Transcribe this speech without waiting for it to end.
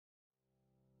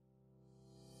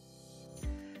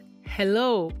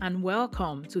Hello and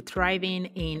welcome to Thriving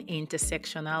in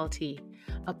Intersectionality,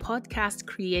 a podcast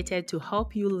created to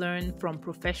help you learn from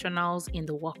professionals in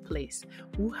the workplace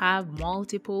who have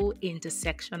multiple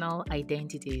intersectional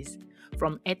identities,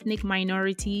 from ethnic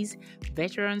minorities,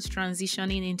 veterans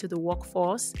transitioning into the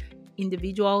workforce,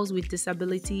 individuals with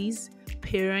disabilities,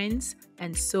 parents,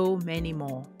 and so many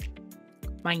more.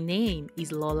 My name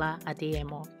is Lola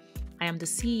Adeyemo. I am the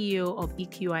CEO of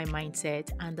EQI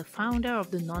Mindset and the founder of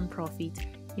the nonprofit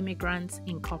Immigrant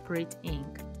Incorporate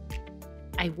Inc.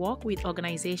 I work with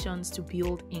organizations to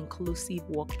build inclusive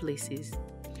workplaces.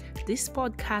 This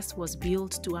podcast was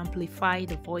built to amplify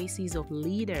the voices of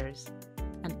leaders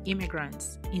and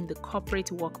immigrants in the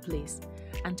corporate workplace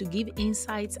and to give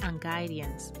insights and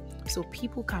guidance so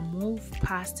people can move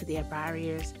past their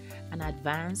barriers and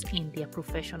advance in their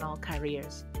professional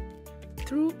careers.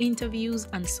 Through interviews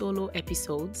and solo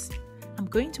episodes, I'm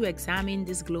going to examine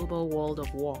this global world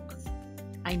of work.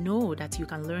 I know that you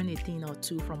can learn a thing or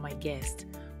two from my guests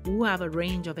who have a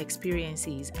range of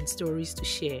experiences and stories to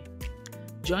share.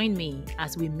 Join me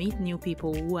as we meet new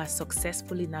people who are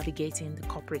successfully navigating the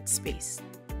corporate space.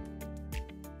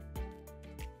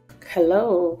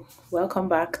 Hello, welcome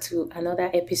back to another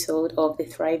episode of the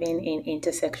Thriving in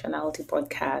Intersectionality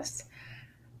podcast.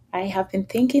 I have been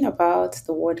thinking about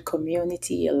the word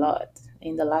community a lot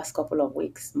in the last couple of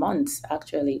weeks, months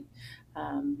actually.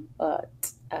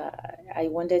 But I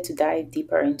wanted to dive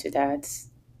deeper into that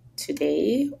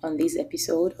today on this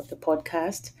episode of the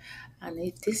podcast. And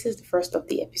if this is the first of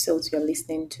the episodes you're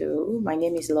listening to, my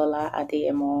name is Lola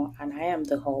Adeyemo and I am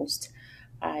the host.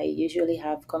 I usually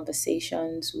have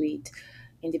conversations with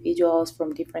individuals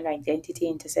from different identity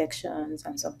intersections,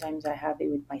 and sometimes I have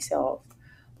it with myself.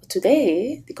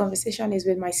 Today, the conversation is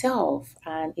with myself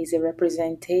and is a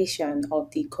representation of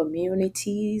the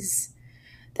communities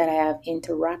that I have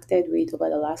interacted with over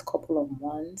the last couple of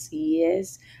months,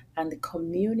 years, and the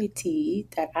community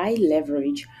that I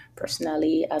leverage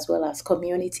personally, as well as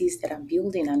communities that I'm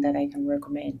building and that I can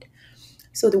recommend.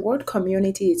 So the word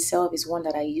community itself is one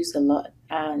that I use a lot,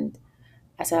 and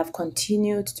as I've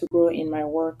continued to grow in my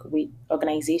work with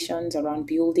organizations around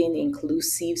building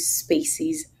inclusive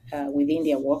spaces within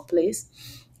their workplace,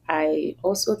 I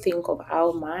also think of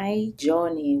how my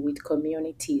journey with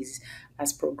communities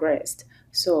has progressed.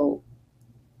 So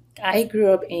I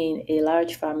grew up in a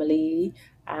large family,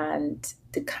 and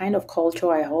the kind of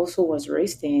culture I also was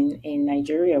raised in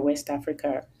Nigeria, West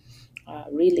Africa.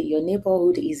 Really, your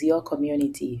neighborhood is your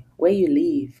community, where you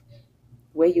live,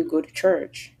 where you go to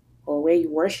church, or where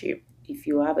you worship if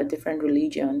you have a different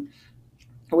religion,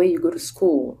 where you go to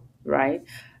school, right?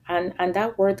 And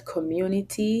that word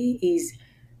community is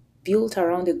built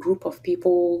around a group of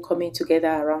people coming together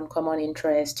around common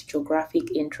interest,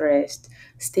 geographic interest,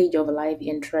 stage of life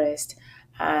interest,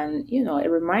 and a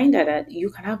reminder that you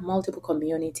can have multiple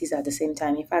communities at the same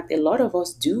time. In fact, a lot of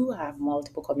us do have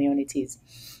multiple communities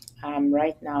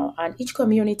right now, and each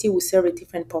community will serve a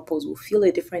different purpose, will fill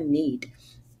a different need.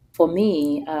 For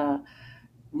me,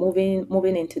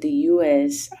 moving into the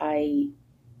US, I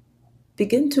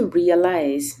begin to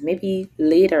realize, maybe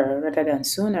later rather than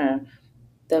sooner,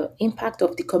 the impact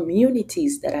of the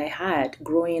communities that I had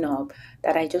growing up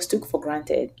that I just took for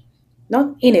granted.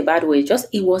 Not in a bad way,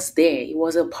 just it was there. It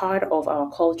was a part of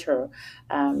our culture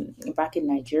back in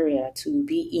Nigeria to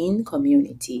be in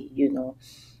community.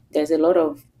 There's a lot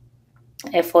of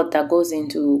effort that goes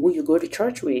into who you go to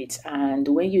church with, and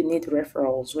when you need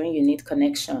referrals, when you need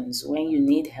connections, when you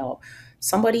need help.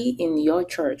 Somebody in your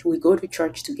church, we go to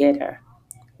church together.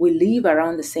 We live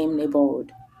around the same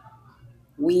neighborhood.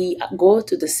 We go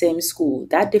to the same school.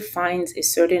 That defines a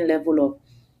certain level of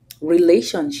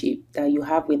relationship that you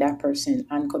have with that person.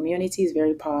 And community is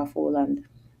very powerful and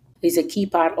is a key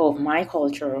part of my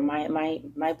culture,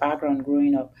 my background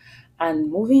growing up.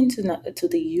 And moving to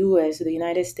the US, the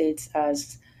United States,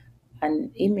 as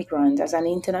an immigrant, as an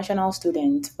international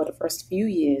student for the first few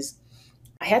years,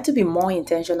 I had to be more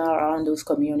intentional around those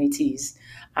communities.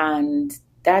 And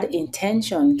that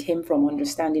intention came from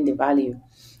understanding the value,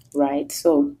 right?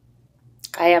 So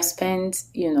I have spent,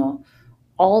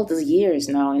 all the years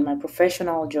now in my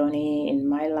professional journey, in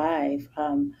my life,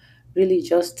 really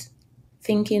just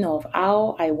thinking of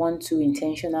how I want to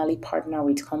intentionally partner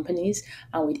with companies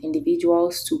and with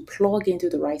individuals to plug into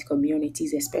the right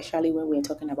communities, especially when we're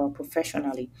talking about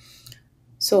professionally.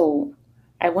 So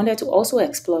I wanted to also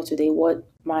explore today what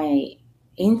my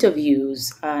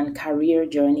interviews and career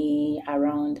journey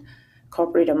around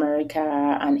corporate America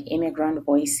and immigrant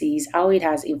voices, how it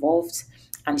has evolved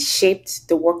and shaped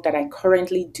the work that I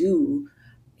currently do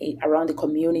around the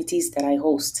communities that I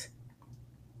host.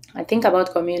 I think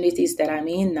about communities that I'm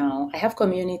in now. I have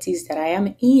communities that I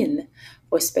am in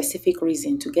for a specific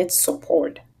reason to get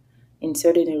support in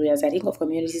certain areas. I think of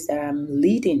communities that I'm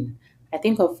leading. I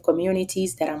think of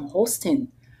communities that I'm hosting,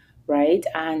 right?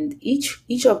 And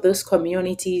each of those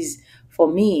communities,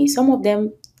 for me, some of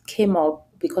them came up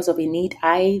because of a need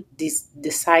I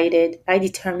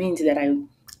determined that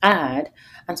I had,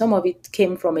 and some of it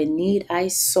came from a need I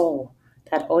saw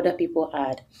that other people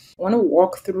had. I want to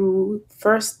walk through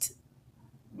first.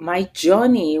 My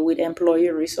journey with employee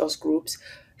resource groups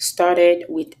started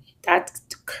with that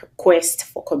quest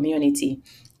for community,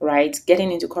 right?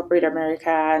 Getting into corporate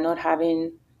America, not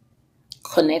having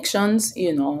connections,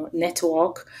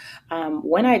 network.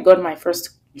 When I got my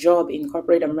first job in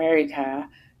corporate America,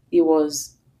 it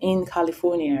was in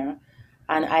California,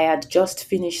 and I had just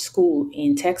finished school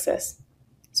in Texas.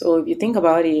 So if you think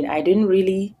about it, I didn't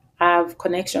really have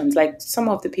connections. Like some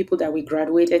of the people that we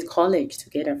graduated college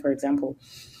together, for example,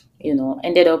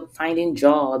 ended up finding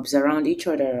jobs around each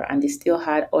other, and they still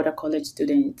had other college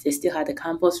students. They still had the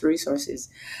campus resources.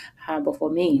 But for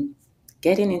me,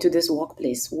 getting into this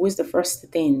workplace was the first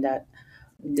thing that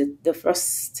the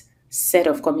first set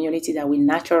of community that we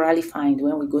naturally find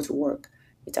when we go to work.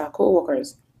 It's our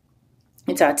coworkers,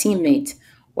 it's our teammates.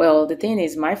 Well, the thing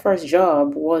is, my first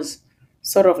job was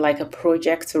sort of like a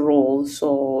project role,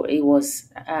 so it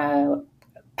was an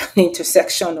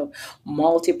intersection of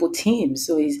multiple teams.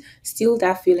 So it's still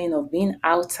that feeling of being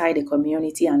outside the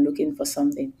community and looking for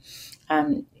something.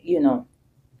 And,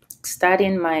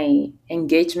 starting my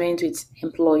engagement with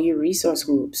employee resource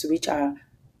groups, which are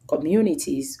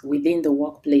communities within the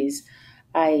workplace,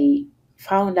 I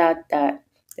found out that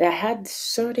I had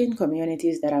certain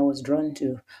communities that I was drawn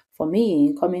to. For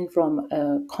me, coming from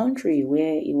a country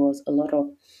where it was a lot of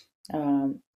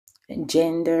um,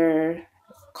 gender,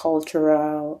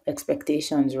 cultural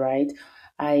expectations, right?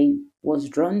 I was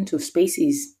drawn to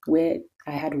spaces where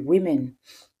I had women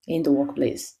in the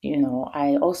workplace.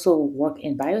 I also work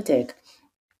in biotech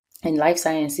and life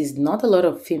sciences, not a lot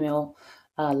of female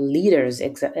leaders,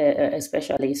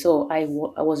 especially. So I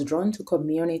was drawn to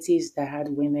communities that had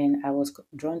women. I was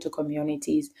drawn to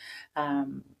communities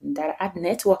that had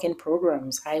networking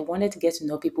programs. I wanted to get to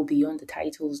know people beyond the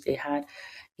titles they had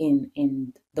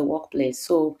in the workplace.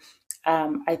 So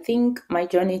I think my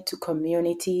journey to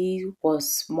community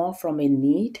was more from a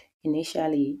need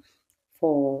initially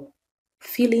for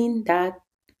feeling that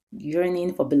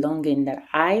yearning for belonging that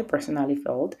I personally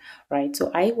felt, right?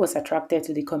 So I was attracted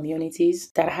to the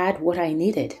communities that had what I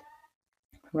needed,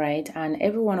 right? And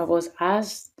every one of us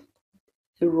has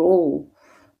a role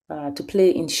to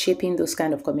play in shaping those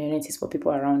kind of communities for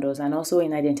people around us, and also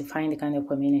in identifying the kind of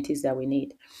communities that we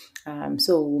need.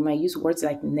 So we might use words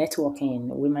like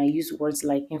networking, we might use words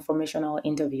like informational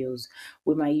interviews,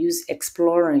 we might use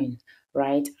exploring,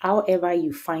 right? However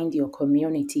you find your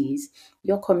communities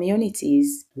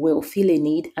will feel a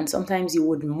need, and sometimes you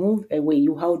would move away.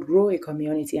 You outgrow a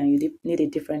community and you need a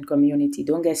different community.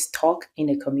 Don't get stuck in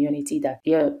a community that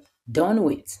you're done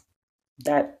with,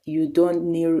 that you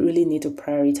don't really need to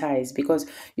prioritize, because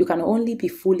you can only be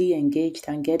fully engaged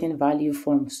and getting value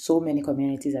from so many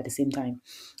communities at the same time.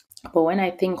 But when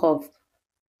I think of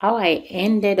how I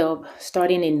ended up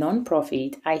starting a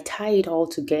nonprofit, I tie it all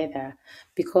together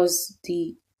because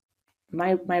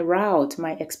my route,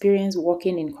 my experience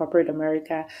working in corporate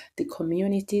America, the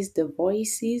communities, the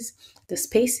voices, the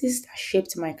spaces that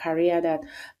shaped my career, that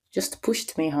just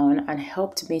pushed me on and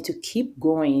helped me to keep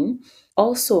going,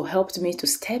 also helped me to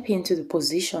step into the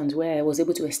positions where I was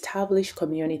able to establish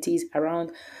communities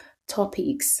around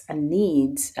topics and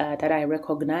needs that I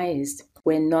recognized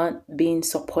were not being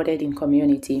supported in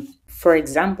community. For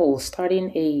example,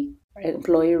 starting a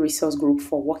employee resource group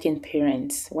for working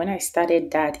parents. When I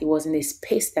started that, it was in a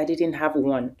space that didn't have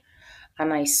one.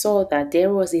 And I saw that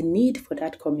there was a need for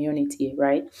that community,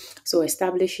 right? So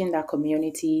establishing that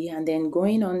community and then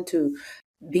going on to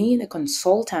being a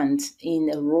consultant in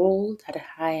a role that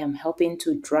I am helping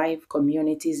to drive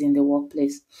communities in the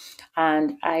workplace.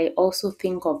 And I also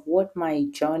think of what my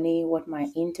journey, what my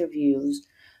interviews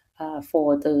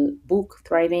for the book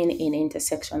Thriving in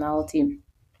Intersectionality,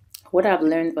 what I've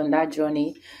learned on that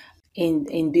journey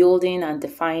in building and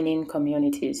defining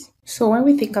communities. So when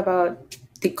we think about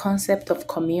the concept of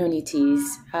communities,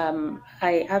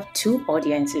 I have two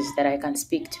audiences that I can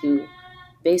speak to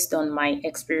based on my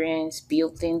experience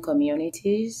building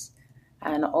communities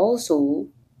and also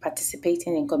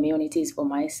participating in communities for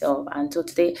myself. And so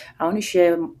today I want to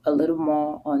share a little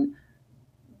more on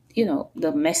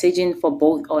the messaging for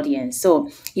both audience. So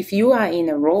if you are in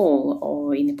a role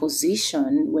or in a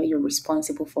position where you're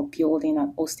responsible for building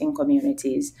and hosting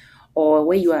communities, or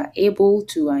where you are able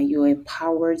to and you're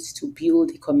empowered to build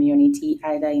a community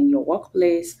either in your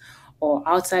workplace or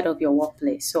outside of your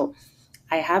workplace. So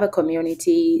I have a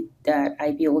community that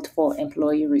I built for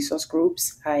employee resource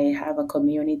groups. I have a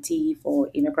community for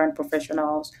immigrant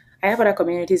professionals. I have other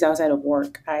communities outside of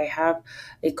work. I have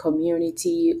a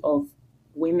community of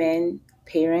women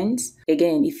parents.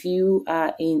 Again, if you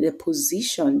are in the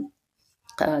position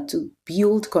to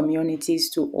build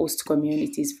communities, to host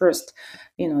communities first,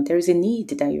 there is a need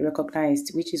that you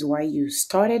recognized, which is why you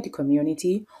started the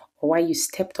community or why you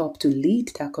stepped up to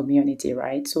lead that community,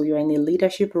 right? So you're in a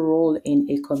leadership role in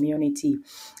a community.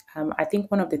 I think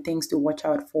one of the things to watch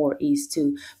out for is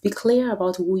to be clear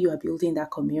about who you are building that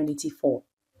community for.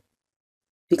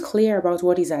 Be clear about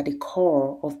what is at the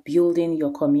core of building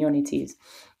your communities.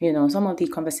 Some of the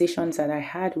conversations that I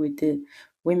had with the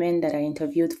women that I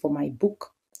interviewed for my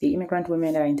book, the immigrant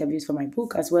women that I interviewed for my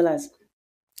book, as well as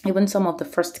even some of the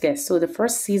first guests. So the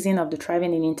first season of the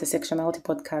Thriving in Intersectionality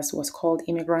podcast was called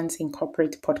Immigrants in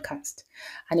Corporate Podcast.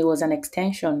 And it was an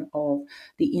extension of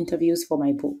the interviews for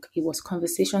my book. It was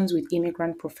conversations with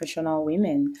immigrant professional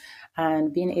women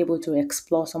and being able to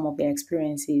explore some of their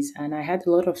experiences. And I had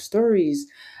a lot of stories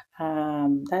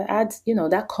that had,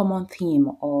 that common theme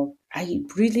of I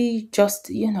really just,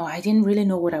 I didn't really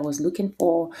know what I was looking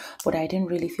for, but I didn't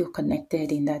really feel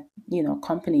connected in that,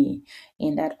 company,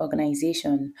 in that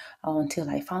organization until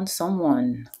I found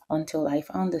someone, until I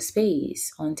found a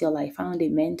space, until I found a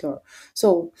mentor.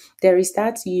 So there is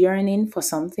that yearning for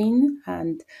something.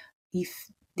 And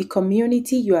if the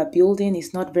community you are building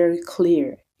is not very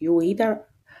clear, you will either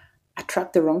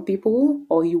attract the wrong people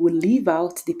or you will leave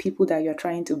out the people that you're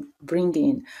trying to bring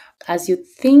in. As you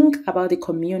think about the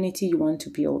community you want to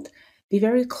build, be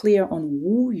very clear on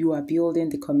who you are building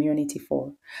the community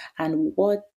for and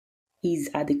what is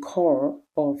at the core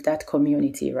of that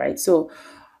community, right? So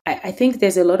I think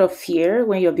there's a lot of fear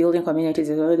when you're building communities.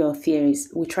 There's a lot of fear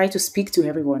is we try to speak to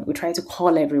everyone, we try to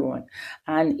call everyone,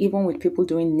 and even with people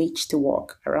doing niche to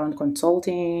work around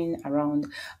consulting, around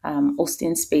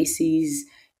hosting spaces,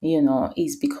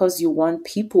 is because you want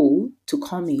people to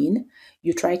come in.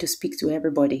 You try to speak to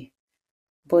everybody,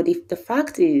 but if the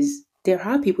fact is there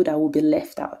are people that will be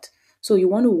left out, so you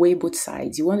want to weigh both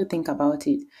sides. You want to think about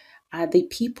it. Are the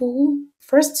people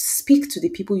first speak to the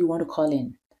people you want to call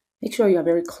in? Make sure you are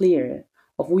very clear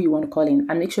of who you want to call in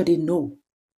and make sure they know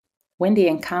when they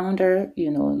encounter,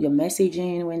 your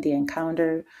messaging, when they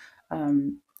encounter,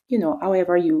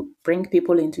 however you bring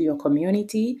people into your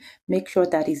community, make sure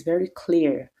that is very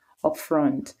clear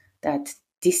upfront that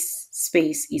this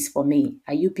space is for me.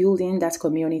 Are you building that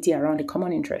community around a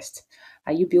common interest?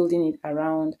 Are you building it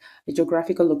around a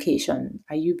geographical location?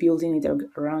 Are you building it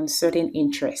around certain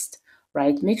interest,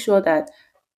 right? Make sure that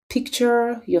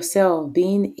picture yourself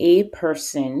being a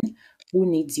person who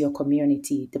needs your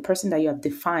community, the person that you have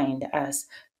defined as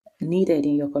needed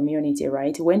in your community,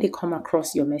 right? When they come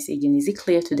across your messaging, is it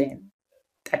clear to them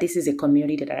that this is a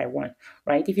community that I want,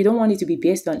 right? If you don't want it to be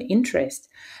based on interest,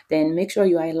 then make sure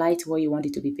you highlight what you want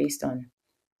it to be based on,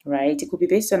 right? It could be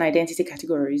based on identity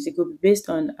categories. It could be based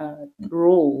on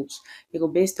roles. It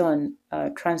could be based on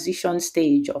transition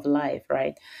stage of life,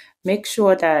 right? Make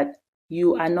sure that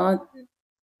you are not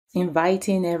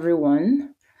inviting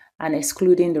everyone and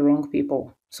excluding the wrong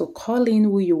people. So call in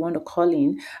who you want to call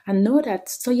in and know that,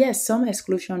 so yes, some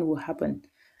exclusion will happen.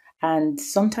 And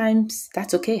sometimes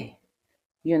that's okay.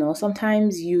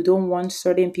 Sometimes you don't want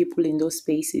certain people in those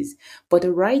spaces, but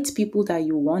the right people that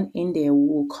you want in there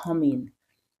will come in.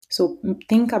 So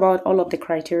think about all of the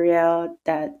criteria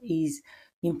that is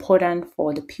important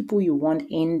for the people you want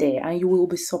in there, and you will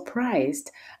be surprised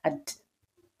at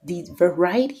the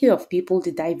variety of people,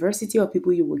 the diversity of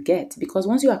people you will get. Because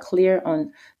once you are clear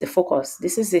on the focus,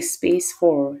 this is a space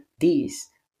for these,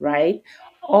 right?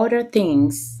 Other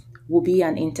things will be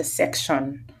an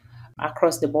intersection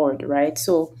across the board, right?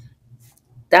 So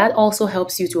that also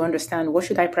helps you to understand what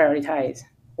should I prioritize?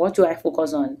 What do I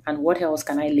focus on? And what else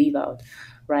can I leave out?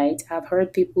 Right? I've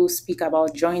heard people speak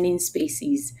about joining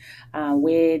spaces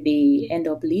where they end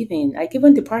up leaving, like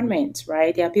even departments,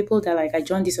 right? There are people that like, I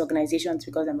joined these organizations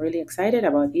because I'm really excited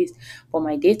about this. For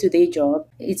my day-to-day job,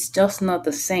 it's just not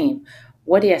the same.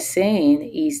 What they are saying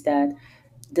is that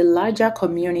the larger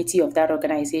community of that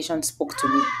organization spoke to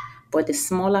me, but the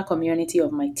smaller community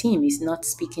of my team is not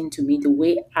speaking to me the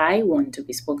way I want to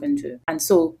be spoken to. And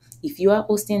so, if you are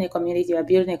hosting a community, you are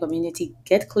building a community,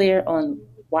 get clear on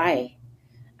why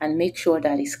and make sure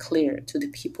that it's clear to the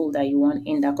people that you want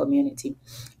in that community.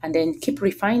 And then keep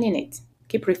refining it.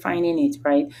 Keep refining it,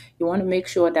 right? You want to make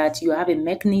sure that you have a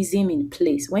mechanism in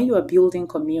place. When you are building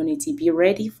community, be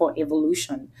ready for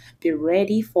evolution, be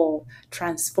ready for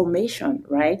transformation,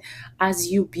 right? As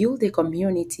you build a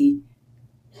community,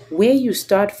 where you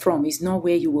start from is not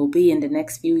where you will be in the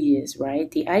next few years, right?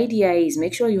 The idea is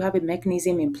make sure you have a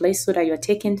mechanism in place so that you're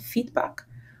taking feedback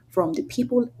from the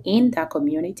people in that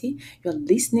community, you're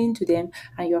listening to them,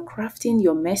 and you're crafting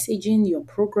your messaging, your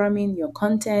programming, your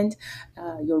content,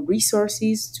 your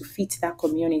resources to fit that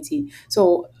community.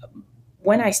 So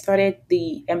when I started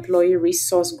the employee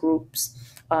resource groups,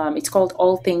 it's called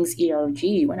All Things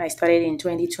ERG. When I started in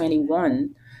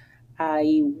 2021,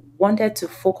 I wanted to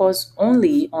focus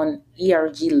only on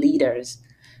ERG leaders,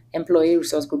 employee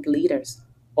resource group leaders.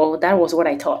 Or that was what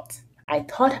I thought. I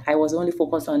thought I was only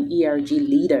focused on ERG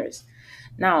leaders.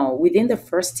 Now, within the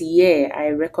first year, I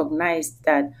recognized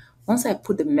that once I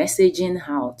put the messaging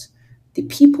out, the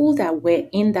people that were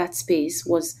in that space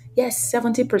was, yes,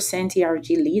 70% ERG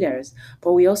leaders,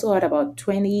 but we also had about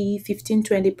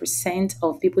 20%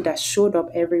 of people that showed up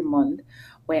every month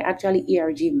were actually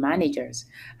ERG managers.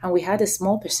 And we had a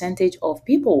small percentage of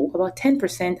people, about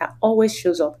 10%, that always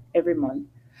shows up every month,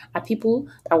 are people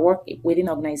that work within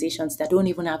organizations that don't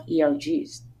even have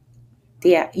ERGs.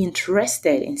 They are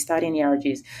interested in starting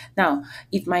ERGs. Now,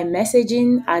 if my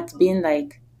messaging had been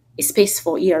like a space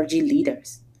for ERG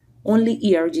leaders, only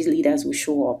ERG leaders will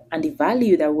show up, and the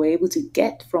value that we're able to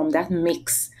get from that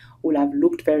mix will have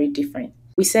looked very different.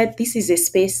 We said this is a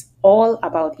space all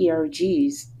about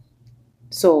ERGs.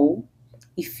 So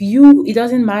it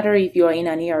doesn't matter if you're in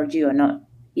an ERG or not.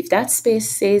 If that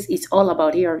space says it's all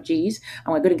about ERGs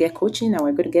and we're going to get coaching and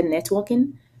we're going to get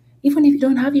networking, even if you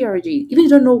don't have ERG, even if you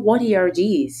don't know what ERG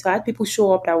is. So I had people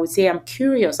show up that would say, I'm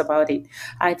curious about it.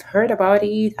 I've heard about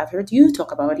it. I've heard you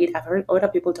talk about it. I've heard other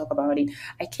people talk about it.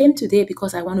 I came today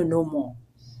because I want to know more.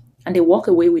 And they walk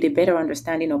away with a better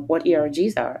understanding of what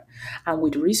ERGs are and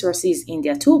with resources in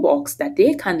their toolbox that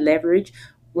they can leverage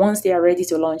once they are ready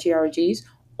to launch ERGs,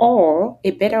 or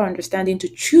a better understanding to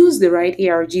choose the right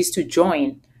ERGs to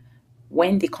join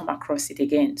when they come across it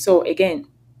again. So again,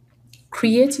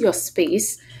 create your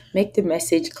space, make the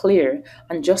message clear,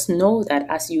 and just know that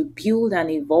as you build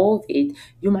and evolve it,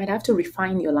 you might have to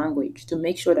refine your language to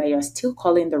make sure that you're still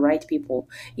calling the right people.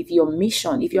 If you're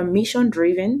mission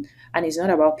driven and it's not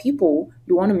about people,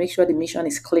 you want to make sure the mission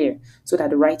is clear so that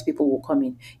the right people will come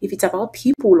in. If it's about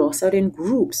people or certain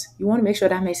groups, you want to make sure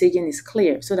that messaging is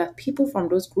clear so that people from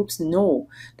those groups know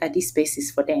that this space is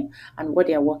for them and what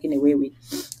they are walking away with.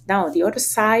 Now, the other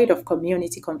side of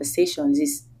community conversations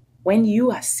is when you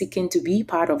are seeking to be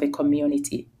part of a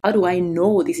community. How do I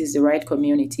know this is the right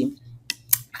community?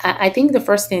 I think the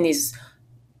first thing is,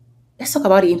 let's talk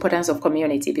about the importance of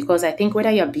community, because I think whether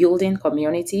you're building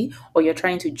community or you're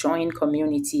trying to join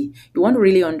community, you want to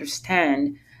really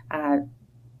understand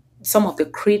some of the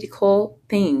critical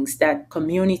things that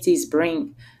communities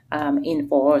bring in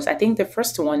for us. I think the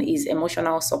first one is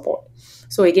emotional support.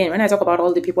 So again, when I talk about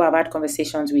all the people I've had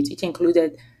conversations with, it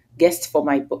included guests for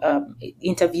my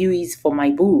interviewees for my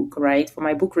book, right? For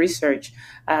my book research,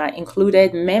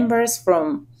 included members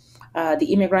from the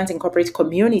immigrant and corporate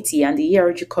community and the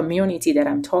ERG community that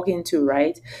I'm talking to,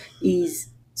 right? Is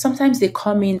sometimes they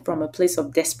come in from a place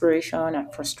of desperation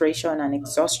and frustration and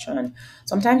exhaustion.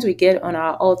 Sometimes we get on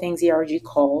our All Things ERG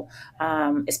call,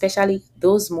 especially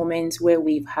those moments where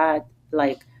we've had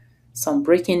like some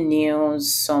breaking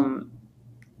news, some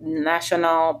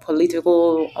national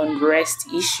political unrest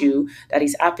issue that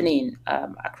is happening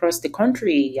across the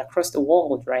country, across the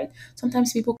world, right?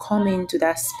 Sometimes people come into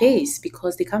that space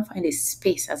because they can't find a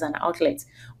space as an outlet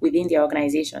within their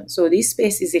organization. So this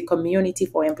space is a community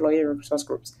for employee resource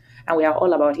groups, and we are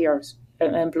all about ERGs,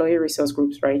 employee resource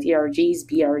groups, right? ERGs,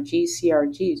 BRGs,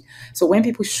 CRGs. So when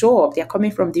people show up, they're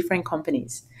coming from different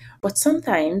companies. But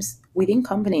sometimes within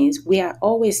companies, we are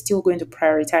always still going to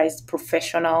prioritize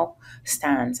professional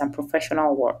stance and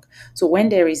professional work. So when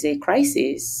there is a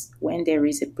crisis, when there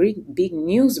is a big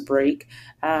news break,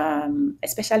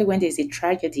 especially when there's a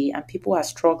tragedy and people are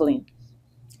struggling,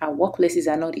 our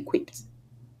workplaces are not equipped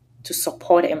to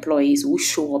support employees who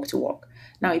show up to work.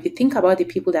 Now, if you think about the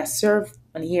people that serve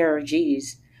on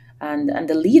ERGs and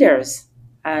the leaders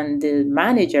and the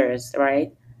managers,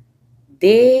 right?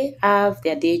 They have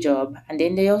their day job, and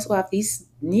then they also have this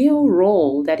new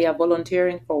role that they are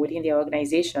volunteering for within their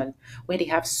organization where they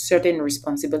have certain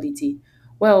responsibility.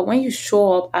 Well, when you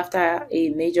show up after a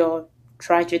major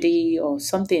tragedy or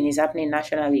something is happening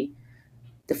nationally,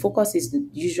 the focus is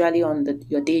usually on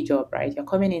your day job, right? You're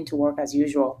coming into work as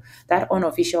usual. That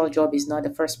unofficial job is not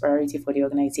the first priority for the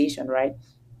organization, right?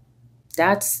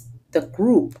 That's the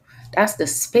group, that's the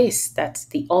space that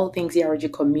the All Things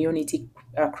ERG community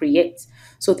creates.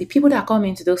 So the people that come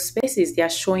into those spaces, they are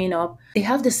showing up, they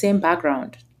have the same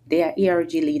background. They are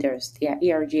ERG leaders, they are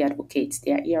ERG advocates,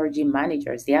 they are ERG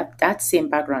managers. They have that same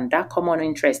background, that common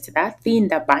interest, that thing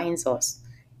that binds us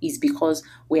is because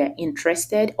we are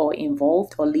interested or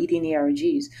involved or leading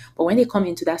ERGs. But when they come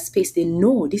into that space, they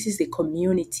know this is a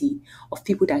community of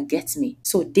people that get me.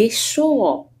 So they show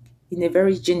up in a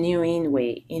very genuine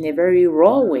way, in a very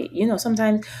raw way.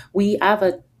 Sometimes we have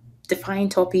a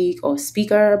defined topic or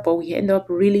speaker, but we end up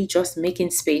really just making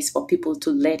space for people to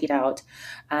let it out.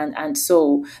 And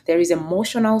so there is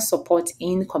emotional support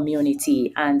in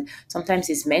community, and sometimes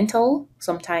it's mental,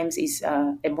 sometimes it's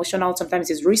emotional, sometimes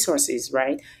it's resources,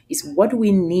 right? It's what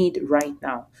we need right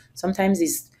now. Sometimes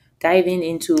it's diving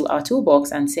into our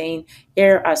toolbox and saying,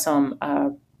 here are some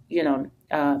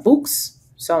books,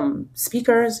 some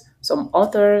speakers, some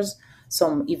authors,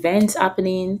 some events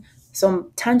happening,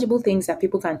 some tangible things that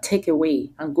people can take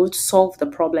away and go to solve the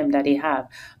problem that they have.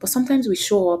 But sometimes we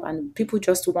show up and people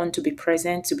just want to be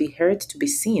present, to be heard, to be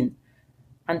seen,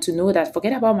 and to know that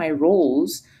forget about my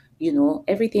roles.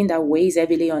 Everything that weighs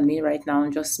heavily on me right now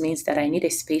just means that I need a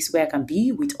space where I can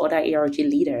be with other ARG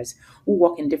leaders who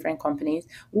work in different companies,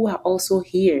 who are also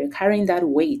here carrying that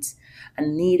weight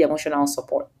and need emotional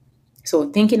support.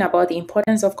 So thinking about the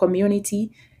importance of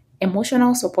community,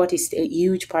 emotional support is a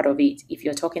huge part of it. If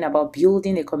you're talking about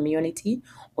building a community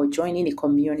or joining a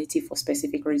community for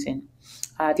specific reason.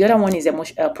 The other one is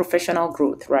professional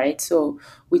growth, right? So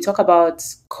we talk about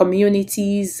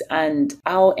communities and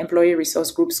how employee resource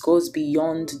groups goes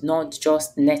beyond not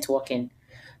just networking,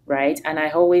 right? And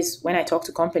when I talk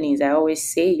to companies, I always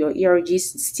say your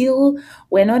ERGs still,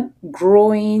 we're not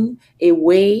growing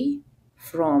away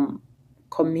from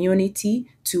community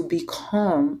to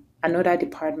become another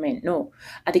department. No,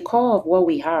 at the core of what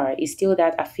we are is still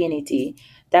that affinity,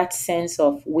 that sense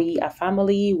of we are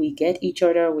family, we get each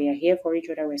other, we are here for each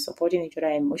other, we're supporting each other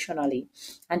emotionally.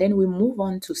 And then we move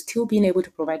on to still being able to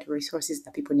provide the resources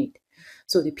that people need.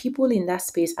 So the people in that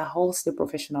space are all still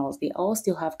professionals. They all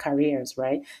still have careers,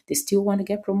 right? They still want to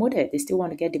get promoted. They still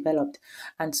want to get developed.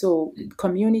 And so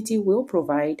community will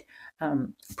provide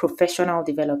professional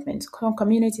development.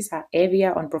 Communities are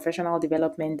heavier on professional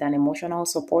development than emotional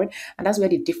support. And that's where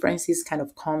the differences kind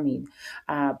of come in.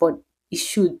 But it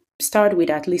should start with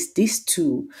at least these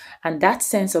two. And that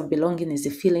sense of belonging is the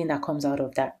feeling that comes out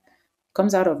of that.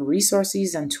 Comes out of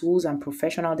resources and tools and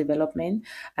professional development,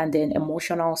 and then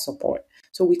emotional support.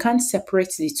 So we can't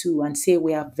separate the two and say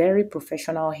we are very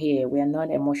professional here, we are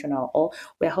not emotional, or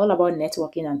we're all about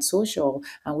networking and social,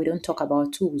 and we don't talk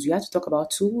about tools. You have to talk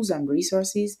about tools and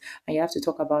resources, and you have to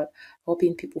talk about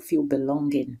helping people feel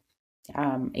belonging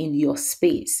in your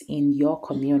space, in your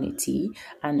community,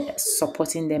 and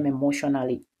supporting them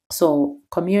emotionally. So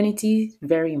community,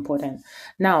 very important.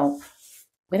 Now,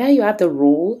 whether you have the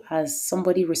role as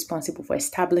somebody responsible for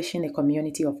establishing a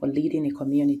community or for leading a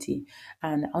community,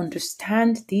 and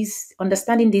understanding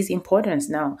this importance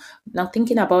now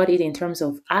thinking about it in terms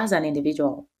of as an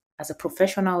individual, as a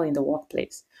professional in the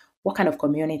workplace, what kind of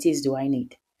communities do I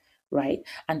need? Right?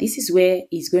 And this is where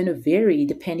it's going to vary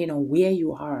depending on where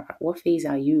you are, what phase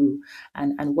are you,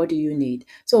 and what do you need.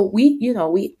 So we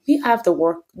have the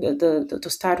work to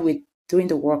start with, doing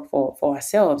the work for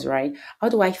ourselves, right? How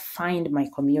do I find my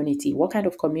community? What kind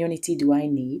of community do I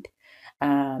need?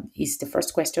 Is the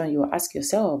first question you ask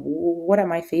yourself. What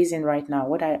am I facing right now?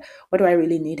 What do I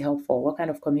really need help for? What kind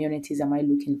of communities am I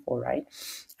looking for, right?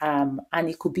 And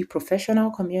it could be professional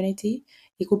community.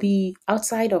 It could be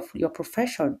outside of your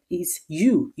profession. It's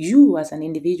you as an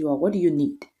individual. What do you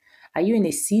need? Are you in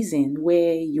a season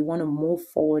where you want to move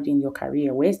forward in your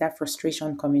career? Where's that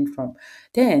frustration coming from?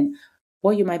 Then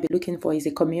what you might be looking for is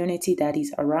a community that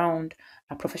is around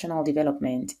a professional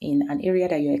development in an area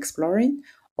that you're exploring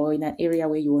or in an area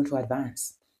where you want to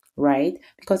advance, right?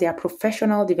 Because there are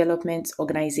professional development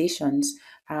organizations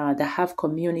that have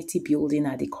community building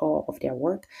at the core of their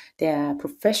work. There are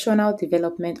professional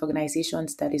development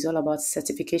organizations that is all about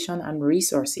certification and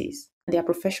resources. There are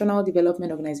professional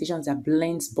development organizations that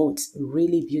blends both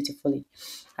really beautifully.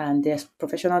 And there's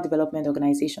professional development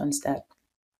organizations that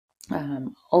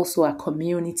also are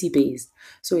community based.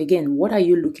 So again, what are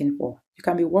you looking for? You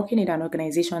can be working in an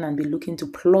organization and be looking to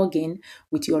plug in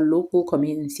with your local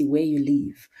community where you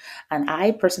live. And I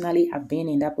personally have been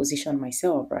in that position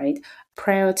myself, right?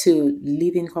 Prior to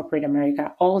leaving corporate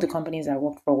America, all the companies I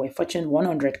worked for were Fortune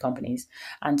 100 companies.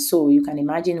 And so you can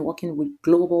imagine working with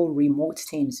global remote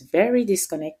teams, very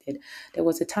disconnected. There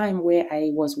was a time where I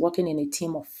was working in a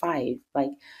team of five, like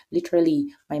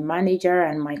literally my manager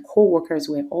and my co-workers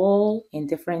were all in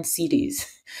different cities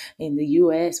in the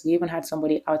US. We even had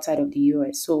somebody outside of the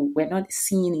US. So we're not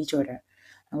seeing each other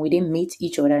and we didn't meet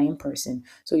each other in person.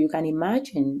 So you can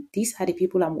imagine these are the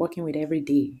people I'm working with every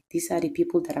day. These are the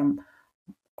people that I'm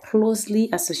closely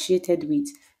associated with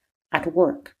at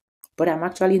work, but I'm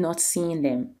actually not seeing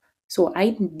them. So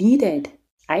I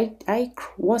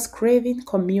was craving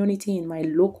community in my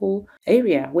local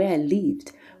area where I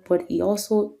lived, but it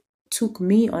also took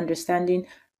me understanding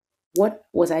what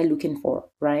was I looking for,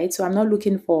 right? So I'm not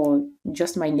looking for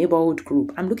just my neighborhood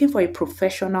group. I'm looking for a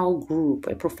professional group,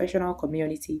 a professional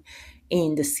community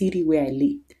in the city where I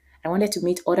lived. I wanted to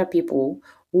meet other people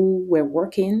who were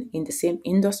working in the same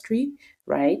industry,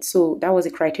 right? So that was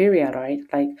a criteria, right?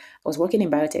 Like I was working in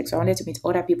biotech, so I wanted to meet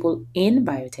other people in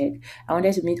biotech. I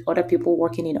wanted to meet other people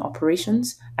working in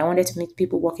operations. I wanted to meet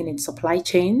people working in supply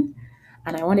chain,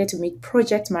 and I wanted to meet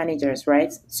project managers,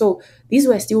 right? So these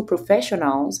were still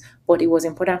professionals, but it was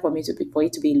important for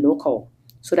it to be local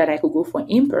so that I could go for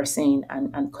in person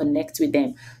and connect with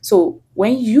them. So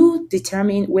when you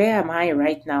determine where am I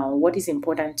right now, what is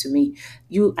important to me,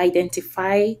 you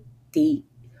identify the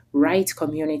right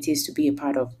communities to be a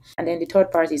part of. And then the third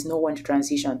part is know when to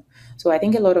transition. So I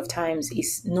think a lot of times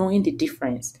is knowing the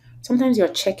difference. Sometimes you're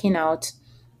checking out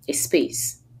a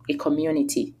space, a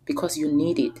community because you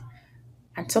need it.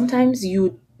 And sometimes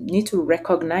you need to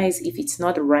recognize if it's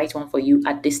not the right one for you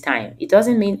at this time. It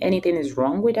doesn't mean anything is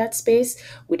wrong with that space,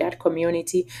 with that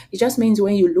community. It just means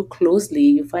when you look closely,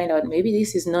 you find out maybe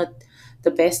this is not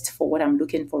the best for what I'm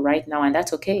looking for right now. And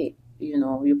that's okay.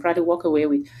 You probably walk away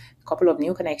with a couple of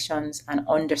new connections and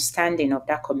understanding of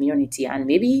that community. And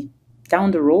maybe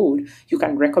down the road, you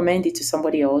can recommend it to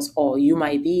somebody else, or you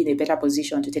might be in a better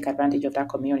position to take advantage of that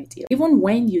community. Even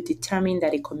when you determine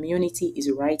that a community is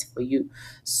right for you,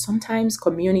 sometimes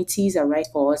communities are right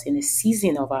for us in a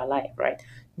season of our life, right?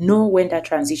 Know when that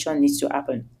transition needs to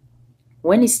happen.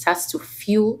 When it starts to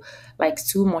feel like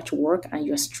too much work and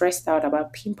you're stressed out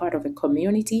about being part of a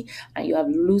community and you are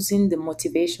losing the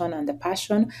motivation and the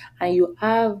passion and you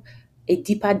have a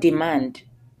deeper demand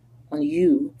on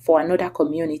you for another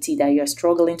community that you're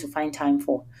struggling to find time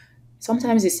for.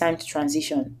 Sometimes it's time to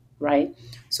transition, right?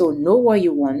 So know what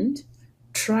you want,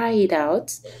 try it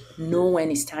out, know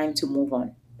when it's time to move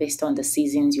on based on the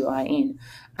seasons you are in.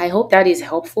 I hope that is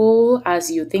helpful as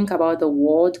you think about the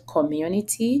word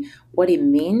community, what it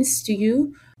means to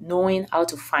you, knowing how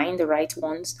to find the right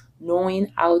ones,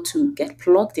 knowing how to get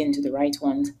plugged into the right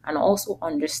ones, and also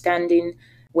understanding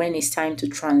when it's time to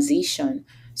transition.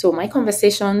 So my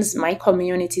conversations, my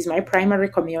communities, my primary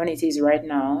communities right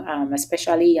now,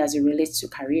 especially as it relates to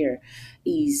career,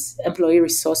 is employee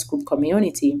resource group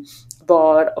community.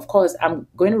 But of course, I'm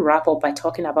going to wrap up by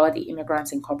talking about the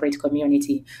immigrants in corporate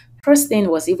community. First thing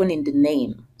was even in the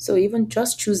name. So even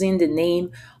just choosing the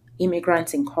name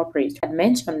Immigrants in Corporate. I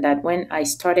mentioned that when I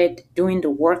started doing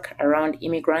the work around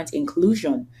immigrant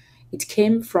inclusion, it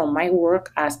came from my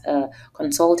work as a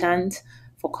consultant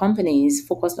for companies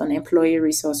focused on employee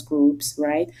resource groups,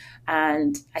 right?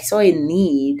 And I saw a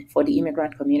need for the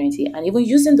immigrant community. And even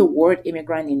using the word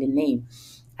immigrant in the name,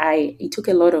 it took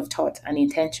a lot of thought and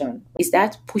intention. Is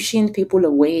that pushing people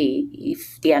away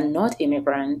if they are not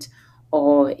immigrant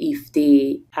or if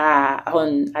they are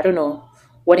on, I don't know,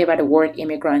 whatever the word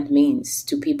immigrant means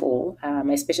to people,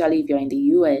 especially if you're in the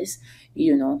US.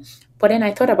 But then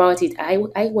I thought about it. I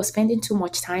was spending too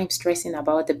much time stressing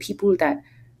about the people that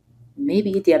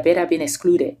maybe they are better being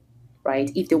excluded,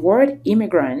 right? If the word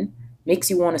immigrant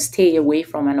makes you want to stay away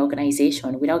from an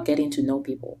organization without getting to know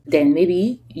people, then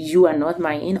maybe you are not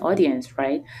my in audience,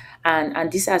 right?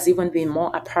 And this has even been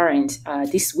more apparent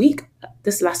this week,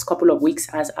 this last couple of weeks,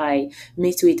 as I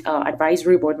meet with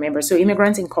advisory board members. So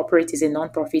Immigrants Incorporate is a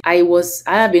nonprofit. I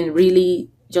have been really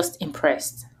just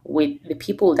impressed with the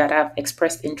people that have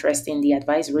expressed interest in the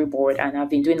advisory board, and I've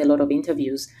been doing a lot of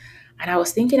interviews. And I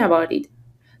was thinking about it.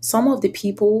 Some of the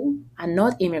people are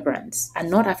not immigrants, are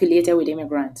not affiliated with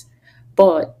immigrants,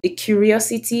 but the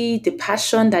curiosity, the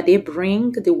passion that they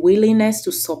bring, the willingness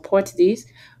to support this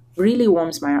really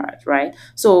warms my heart, right?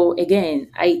 So again,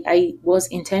 I was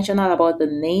intentional about the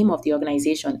name of the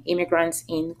organization, Immigrants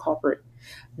in Corporate,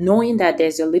 knowing that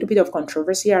there's a little bit of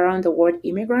controversy around the word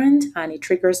immigrant and it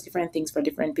triggers different things for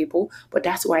different people, but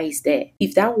that's why it's there.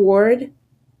 If that word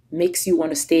makes you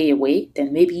want to stay away,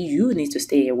 then maybe you need to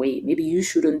stay away. Maybe you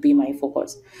shouldn't be my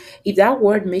focus. If that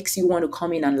word makes you want to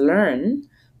come in and learn,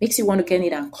 makes you want to get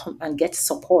in and come and get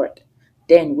support,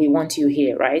 then we want you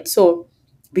here, right? So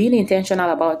being intentional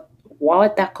about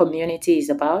what that community is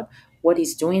about, what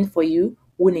it's doing for you,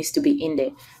 who needs to be in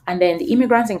there. And then the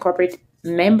Immigrants in Corporate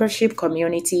membership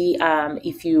community,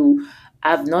 if you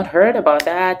have not heard about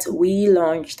that, we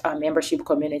launched our membership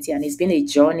community and it's been a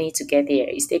journey to get there.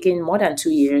 It's taken more than 2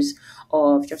 years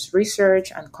of just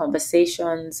research and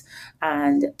conversations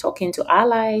and talking to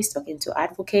allies, talking to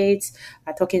advocates,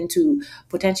 talking to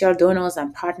potential donors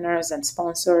and partners and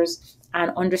sponsors,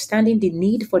 and understanding the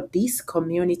need for this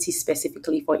community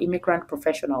specifically for immigrant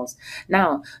professionals.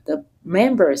 Now, the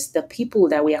members, the people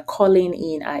that we are calling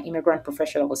in are immigrant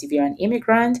professionals. If you're an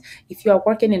immigrant, if you are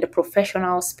working in the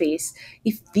professional space,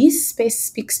 if this space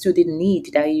speaks to the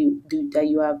need that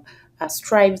you have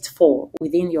strived for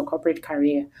within your corporate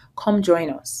career, come join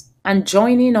us. And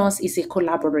joining us is a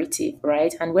collaborative,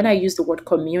 right? And when I use the word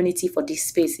community for this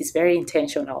space, it's very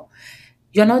intentional.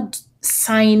 You're not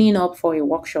signing up for a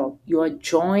workshop. You are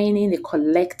joining a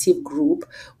collective group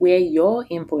where your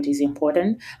input is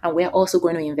important and we're also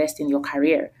going to invest in your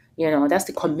career. That's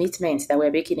the commitment that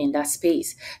we're making in that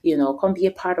space. Come be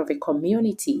a part of a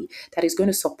community that is going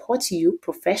to support you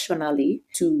professionally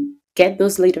to get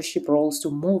those leadership roles, to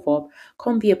move up.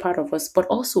 Come be a part of us, but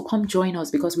also come join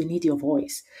us because we need your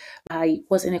voice. I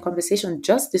was in a conversation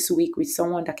just this week with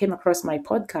someone that came across my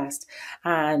podcast,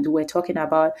 and we're talking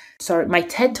about, my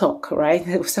TED Talk, right?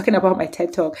 I was talking about my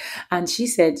TED Talk, and she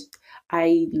said,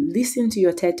 I listened to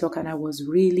your TED Talk and I was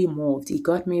really moved. It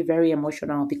got me very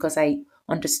emotional because I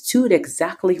understood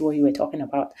exactly what you were talking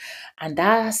about. And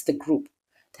that's the group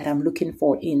that I'm looking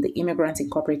for in the Immigrants in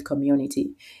Corporate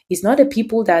community. It's not the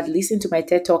people that listen to my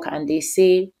TED Talk and they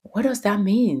say, what does that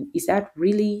mean? Is that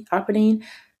really happening?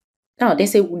 No, they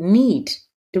say need.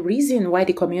 The reason why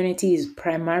the community is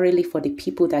primarily for the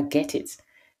people that get it.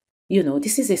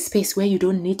 This is a space where you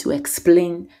don't need to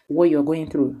explain what you're going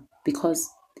through because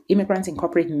Immigrants in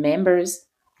Corporate members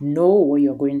know what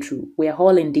you're going through. We're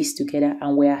all in this together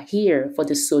and we are here for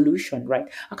the solution, right?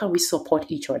 How can we support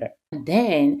each other? And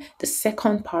then the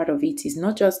second part of it is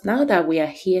not just now that we are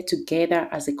here together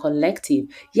as a collective.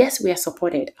 Yes, we are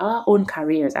supported. Our own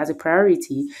careers as a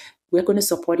priority. We're going to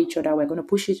support each other. We're going to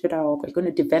push each other up. We're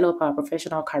going to develop our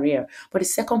professional career. But the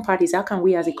second part is how can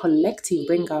we as a collective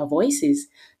bring our voices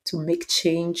to make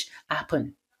change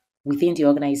happen within the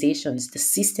organizations, the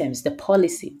systems, the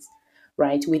policies,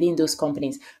 right, within those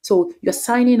companies. So you're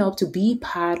signing up to be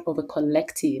part of a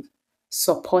collective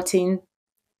supporting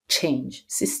change,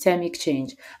 systemic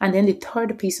change. And then the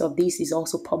third piece of this is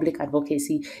also public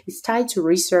advocacy. It's tied to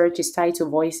research, it's tied to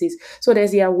voices. So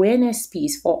there's the awareness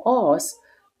piece for us.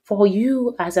 For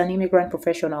you as an immigrant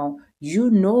professional, you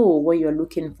know what you're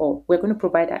looking for. We're going to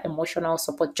provide that emotional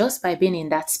support just by being in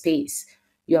that space.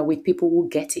 You are with people who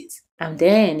get it. And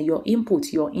then your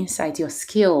input, your insight, your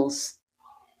skills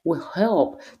will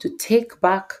help to take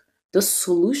back those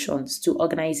solutions to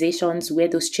organizations where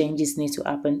those changes need to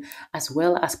happen, as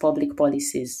well as public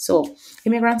policies. So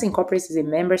Immigrants in Corporate is a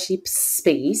membership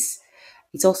space.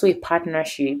 It's also a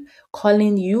partnership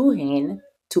calling you in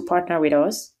to partner with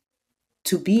us,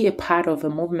 to be a part of a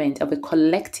movement, of a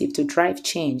collective, to drive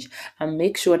change and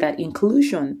make sure that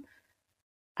inclusion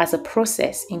as a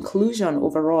process, inclusion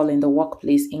overall in the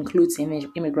workplace includes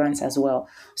immigrants as well.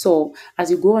 So as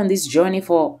you go on this journey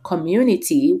for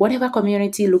community, whatever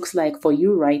community looks like for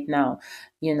you right now,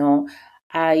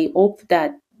 I hope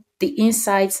that the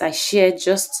insights I shared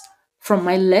just from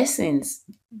my lessons,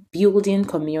 building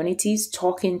communities,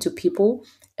 talking to people,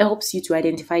 helps you to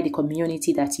identify the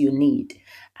community that you need.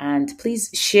 And please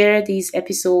share this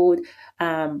episode,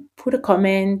 put a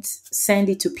comment, send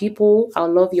it to people.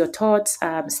 I'll love your thoughts.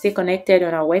 Stay connected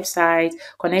on our website.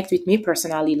 Connect with me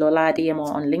personally, Lola Adeyemo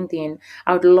on LinkedIn.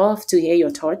 I would love to hear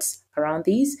your thoughts around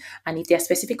these. And if there are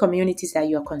specific communities that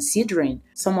you're considering,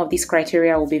 some of these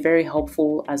criteria will be very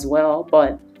helpful as well.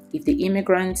 But if the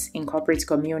Immigrants in Corporate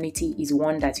community is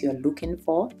one that you're looking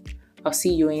for, I'll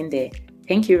see you in there.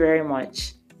 Thank you very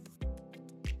much.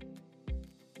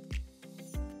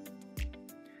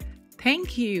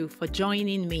 Thank you for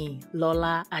joining me,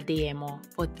 Lola Adeyemo,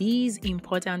 for these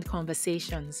important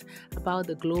conversations about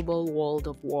the global world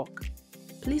of work.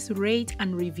 Please rate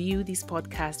and review this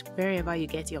podcast wherever you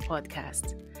get your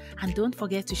podcast. And don't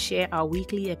forget to share our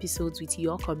weekly episodes with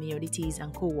your communities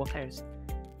and co-workers.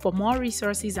 For more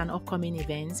resources and upcoming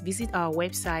events, visit our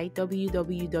website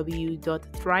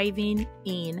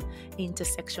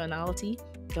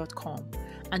www.thrivinginintersectionality.com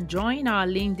and join our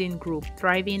LinkedIn group,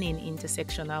 Thriving in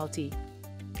Intersectionality.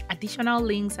 Additional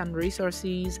links and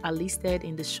resources are listed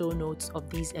in the show notes of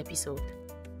this episode.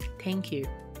 Thank you.